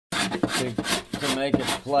to make it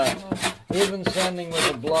flat. Even sanding with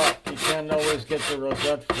a block, you can't always get the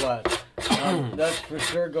rosette flat. That's for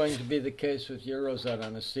sure going to be the case with your rosette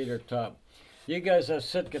on a cedar top. You guys have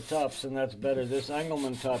Sitka tops, and that's better. This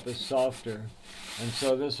Engelmann top is softer, and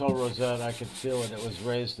so this whole rosette, I could feel it. It was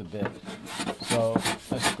raised a bit. So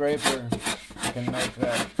a scraper can make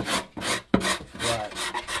that flat.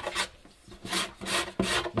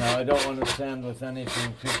 Now I don't want to sand with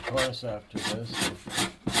anything too coarse after this,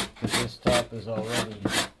 because this top is already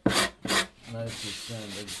nicely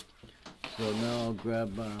sanded. So now I'll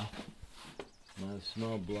grab my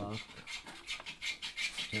small block,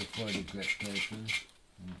 240 grit paper.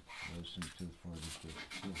 There's some 240 grit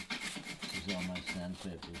too. This is all my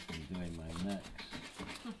sandpaper from doing my necks.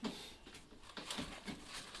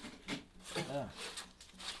 Ah,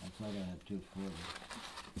 I thought I had 240.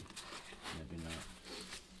 Maybe not.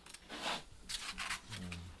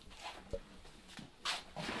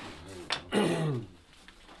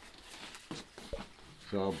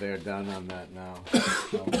 So I'll bear down on that now.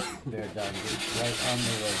 I'll bear down right on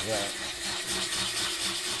the rosette.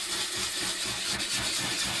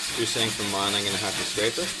 You're saying from mine I'm going to have to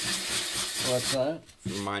scrape it? What's that?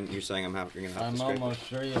 From mine you're saying I'm going to have to scrape it? I'm almost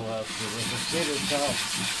sure you'll have to. With a cedar top,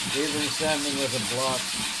 even sanding with a block,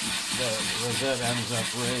 the rosette ends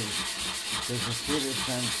up raised. Because the cedar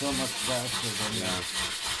sands so much faster than that.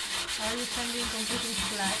 Are you sanding completely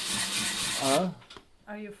flat?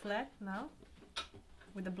 Are you flat now?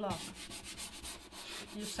 With the block?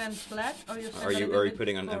 You sand flat, or you sand Are you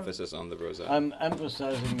putting an emphasis on the rosette? I'm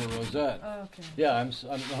emphasizing the rosette. Oh, okay. Yeah, I'm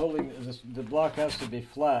holding this. The block has to be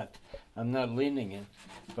flat. I'm not leaning it,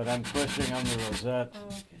 but I'm pushing on the rosette. Oh,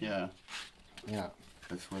 okay. Yeah, Yeah.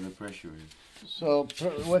 that's where the pressure is. So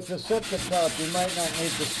with the Sitka top, you might not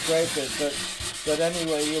need to scrape it, but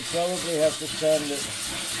anyway, you'll probably have to sand it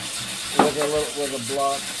with a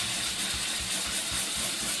block.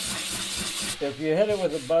 If you hit it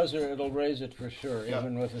with a buzzer, it'll raise it for sure, Yeah.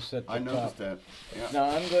 even with a Sitka top. I noticed that. Yeah. Now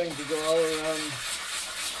I'm going to go all around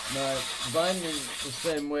my binding the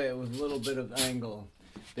same way with a little bit of angle,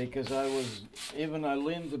 because I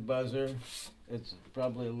leaned the buzzer. It's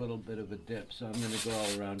probably a little bit of a dip, so I'm going to go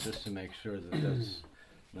all around just to make sure that that's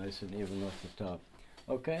nice and even with the top.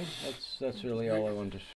 Okay, that's really all I wanted to show.